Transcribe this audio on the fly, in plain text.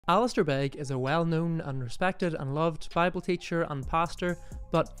Alistair Begg is a well-known and respected and loved Bible teacher and pastor,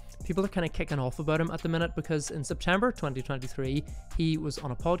 but people are kind of kicking off about him at the minute because in September 2023 he was on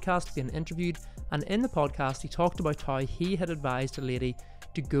a podcast being interviewed, and in the podcast he talked about how he had advised a lady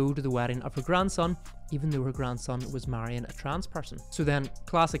to go to the wedding of her grandson even though her grandson was marrying a trans person. So then,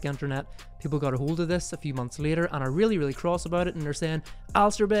 classic internet, people got a hold of this a few months later and are really cross about it, and they're saying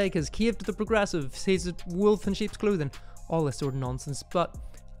Alistair Begg has caved to the progressives, he's a wolf in sheep's clothing, all this sort of nonsense. But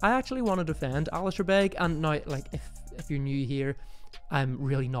I actually want to defend Alistair Begg, and now, like, if you're new here, I'm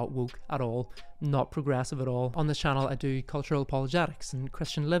really not woke at all, not progressive at all. On this channel I do cultural apologetics and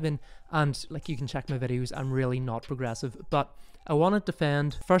Christian living, and like, you can check my videos, I'm really not progressive. But I want to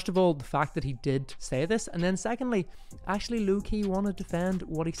defend, first of all, the fact that he did say this, and then secondly, actually low-key want to defend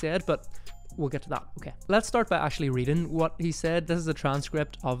what he said, but we'll get to that. Okay, let's start by actually reading what he said. This is a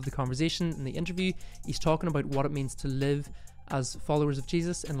transcript of the conversation in the interview. He's talking about what it means to live as followers of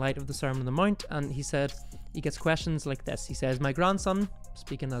Jesus in light of the Sermon on the Mount, and he said, he gets questions like this. He says, my grandson,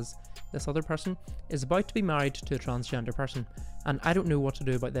 speaking as this other person, is about to be married to a transgender person, and I don't know what to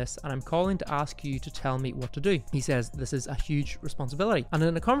do about this, and I'm calling to ask you to tell me what to do. He says this is a huge responsibility. And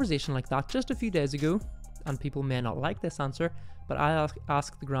in a conversation like that just a few days ago, and people may not like this answer, but I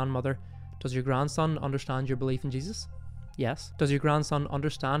asked the grandmother, does your grandson understand your belief in Jesus? Yes. Does your grandson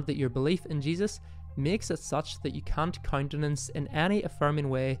understand that your belief in Jesus makes it such that you can't countenance in any affirming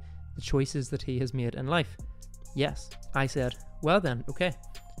way the choices that he has made in life? Yes. I said, well then, okay.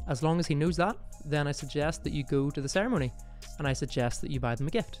 As long as he knows that, then I suggest that you go to the ceremony, and I suggest that you buy them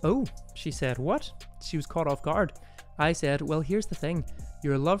a gift. Oh, she said, what? She was caught off guard. I said, well, here's the thing.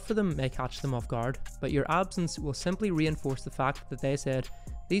 Your love for them may catch them off guard, but your absence will simply reinforce the fact that they said,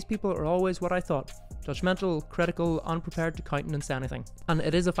 these people are always what I thought, judgmental, critical, unprepared to countenance anything. And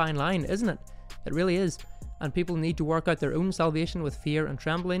it is a fine line, isn't it? It really is. And people need to work out their own salvation with fear and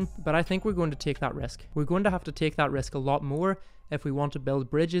trembling, but I think we're going to take that risk. We're going to have to take that risk a lot more if we want to build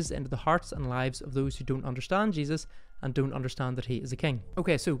bridges into the hearts and lives of those who don't understand Jesus and don't understand that he is a king.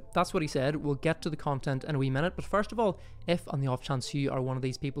 Okay, so that's what he said. We'll get to the content in a wee minute, but first of all, if on the off chance you are one of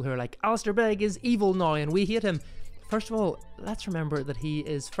these people who are like, Alistair Begg is evil now and we hate him, first of all, let's remember that he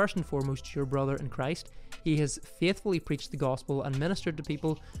is first and foremost your brother in Christ. He has faithfully preached the gospel and ministered to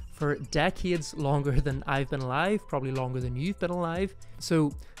people for decades longer than I've been alive, probably longer than you've been alive.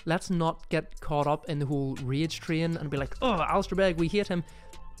 So let's not get caught up in the whole rage train and be like, oh, Alistair Begg, we hate him.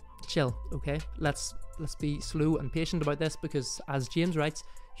 Chill, okay? Let's be slow and patient about this, because as James writes,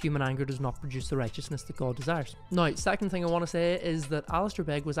 human anger does not produce the righteousness that God desires. Now, second thing I want to say is that Alistair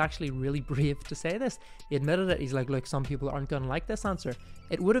Begg was actually really brave to say this. He admitted it. He's like, look, some people aren't going to like this answer.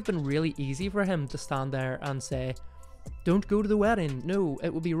 It would have been really easy for him to stand there and say, don't go to the wedding. No,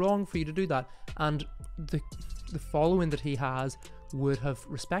 it would be wrong for you to do that. And the following that he has would have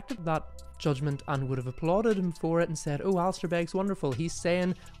respected that judgment and would have applauded him for it and said, oh, Alistair Begg's wonderful. He's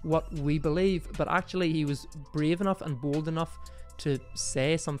saying what we believe. But actually he was brave enough and bold enough to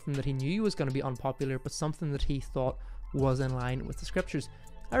say something that he knew was going to be unpopular, but something that he thought was in line with the scriptures.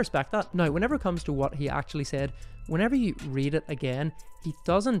 I respect that. Now, whenever it comes to what he actually said, whenever you read it again, he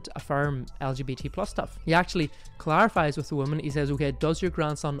doesn't affirm LGBT plus stuff. He actually clarifies with the woman. He says, okay, does your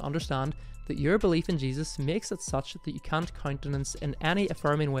grandson understand that your belief in Jesus makes it such that you can't countenance in any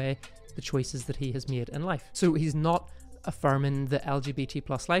affirming way the choices that he has made in life? So he's not affirming the LGBT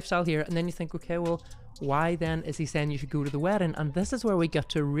plus lifestyle here. And then you think, okay, well, why then is he saying you should go to the wedding? And this is where we get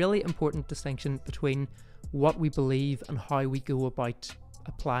to a really important distinction between what we believe and how we go about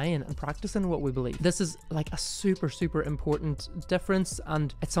applying and practicing what we believe. This is like a super important difference,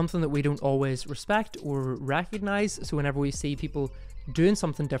 and it's something that we don't always respect or recognize. So whenever we see people doing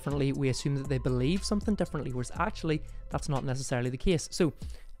something differently, we assume that they believe something differently, whereas actually that's not necessarily the case. So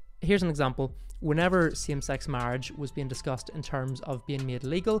here's an example. Whenever same-sex marriage was being discussed in terms of being made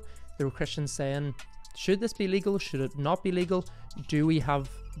legal, there were Christians saying, should this be legal? Should it not be legal? Do we have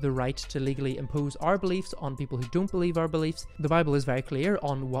the right to legally impose our beliefs on people who don't believe our beliefs? The Bible is very clear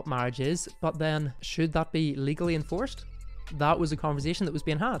on what marriage is, but then should that be legally enforced? That was a conversation that was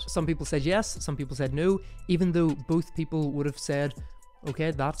being had. Some people said yes, some people said no, even though both people would have said,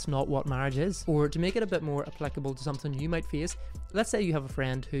 okay, that's not what marriage is. Or to make it a bit more applicable to something you might face, let's say you have a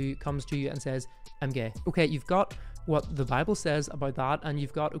friend who comes to you and says, I'm gay. Okay, you've got what the Bible says about that, and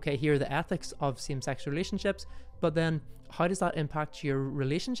you've got, okay, here are the ethics of same-sex relationships, but then how does that impact your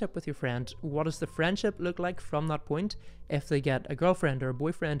relationship with your friend? What does the friendship look like from that point? If they get a girlfriend or a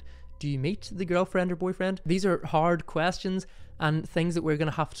boyfriend, do you meet the girlfriend or boyfriend? These are hard questions and things that we're going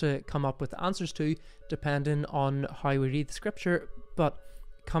to have to come up with answers to depending on how we read the scripture, but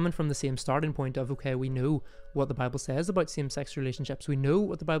coming from the same starting point of, okay, we know what the Bible says about same-sex relationships, we know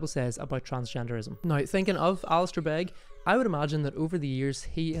what the Bible says about transgenderism. Now, thinking of Alistair Begg, I would imagine that over the years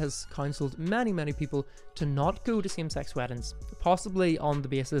he has counselled many people to not go to same-sex weddings, possibly on the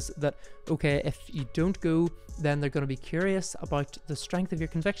basis that, okay, if you don't go, then they're going to be curious about the strength of your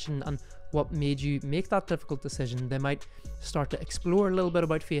conviction and what made you make that difficult decision. They might start to explore a little bit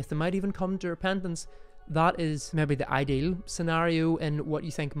about faith, they might even come to repentance. That is maybe the ideal scenario in what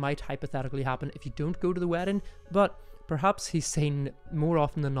you think might hypothetically happen if you don't go to the wedding, but perhaps he's seen more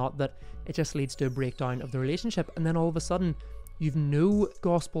often than not that it just leads to a breakdown of the relationship, and then all of a sudden you've no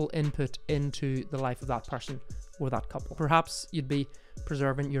gospel input into the life of that person or that couple. Perhaps you'd be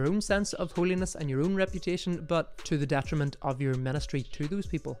preserving your own sense of holiness and your own reputation, but to the detriment of your ministry to those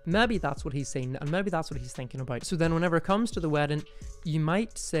people. Maybe that's what he's seen, and maybe that's what he's thinking about. So then whenever it comes to the wedding, you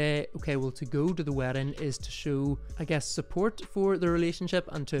might say, okay, well, to go to the wedding is to show, I guess, support for the relationship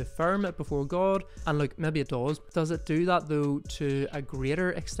and to affirm it before God. And look, maybe it does. Does it do that though to a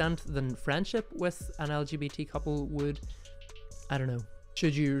greater extent than friendship with an LGBT couple would? I don't know.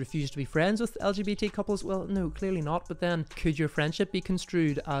 Should you refuse to be friends with LGBT couples? Well, no, clearly not. But then, could your friendship be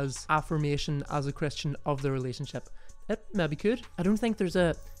construed as affirmation as a Christian of the relationship? It maybe could. I don't think there's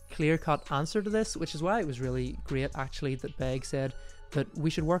a clear-cut answer to this, which is why it was really great, actually, that Begg said that we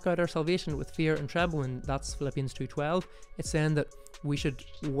should work out our salvation with fear and trembling. That's Philippians 2:12. It's saying that we should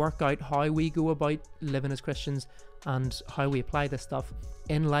work out how we go about living as Christians and how we apply this stuff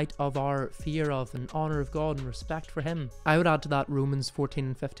in light of our fear of and honour of God and respect for Him. I would add to that Romans 14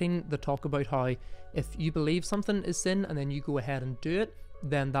 and 15 that talk about how if you believe something is sin and then you go ahead and do it,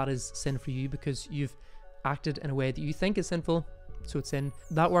 then that is sin for you because you've acted in a way that you think is sinful, so it's sin.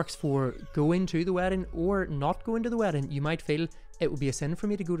 That works for going to the wedding or not going to the wedding. You might feel it would be a sin for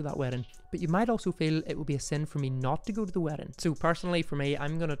me to go to that wedding, but you might also feel it would be a sin for me not to go to the wedding. So personally, for me,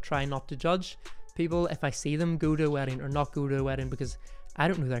 I'm going to try not to judge people if I see them go to a wedding or not go to a wedding, because I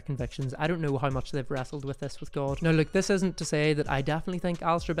don't know their convictions. I don't know how much they've wrestled with this with God. Now look, this isn't to say that I definitely think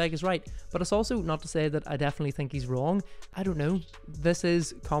Alistair Begg is right, but it's also not to say that I definitely think he's wrong. I don't know. This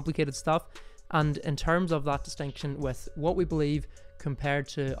is complicated stuff, and in terms of that distinction with what we believe compared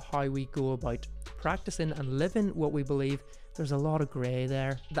to how we go about practicing and living what we believe, there's a lot of grey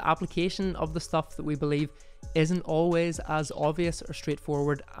there. The application of the stuff that we believe isn't always as obvious or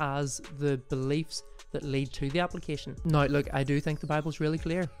straightforward as the beliefs that lead to the application. Now look, I do think the Bible's really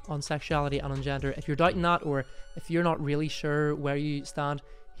clear on sexuality and on gender. If you're doubting that, or if you're not really sure where you stand,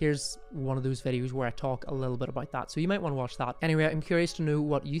 here's one of those videos where I talk a little bit about that, so you might want to watch that. Anyway, I'm curious to know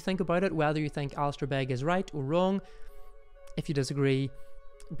what you think about it, whether you think Alistair Begg is right or wrong. If you disagree,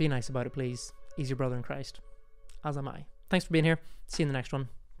 be nice about it, please. He's your brother in Christ, as am I. Thanks for being here. See you in the next one.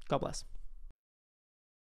 God bless.